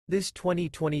This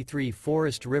 2023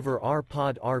 Forest River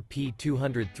R-Pod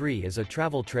RP203 is a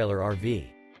travel trailer RV.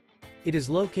 It is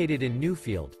located in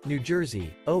Newfield, New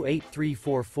Jersey,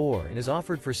 08344 and is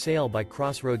offered for sale by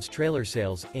Crossroads Trailer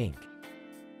Sales, Inc.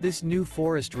 This new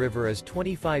Forest River is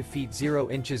 25 feet 0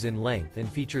 inches in length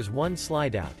and features one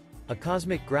slideout, a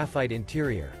Cosmic Graphite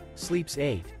interior, sleeps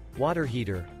 8, water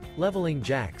heater, leveling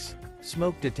jacks,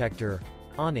 smoke detector,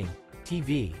 awning,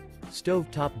 TV,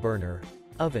 stove top burner,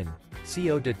 oven,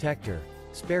 CO detector,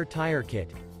 spare tire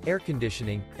kit, air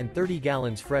conditioning, and 30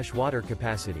 gallons fresh water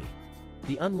capacity.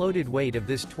 The unloaded weight of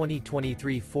this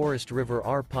 2023 Forest River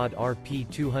R-Pod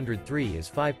RP203 is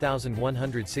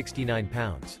 5,169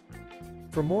 pounds.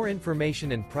 For more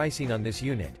information and pricing on this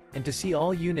unit, and to see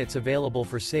all units available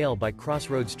for sale by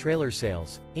Crossroads Trailer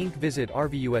Sales, Inc., visit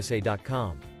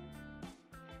RVUSA.com.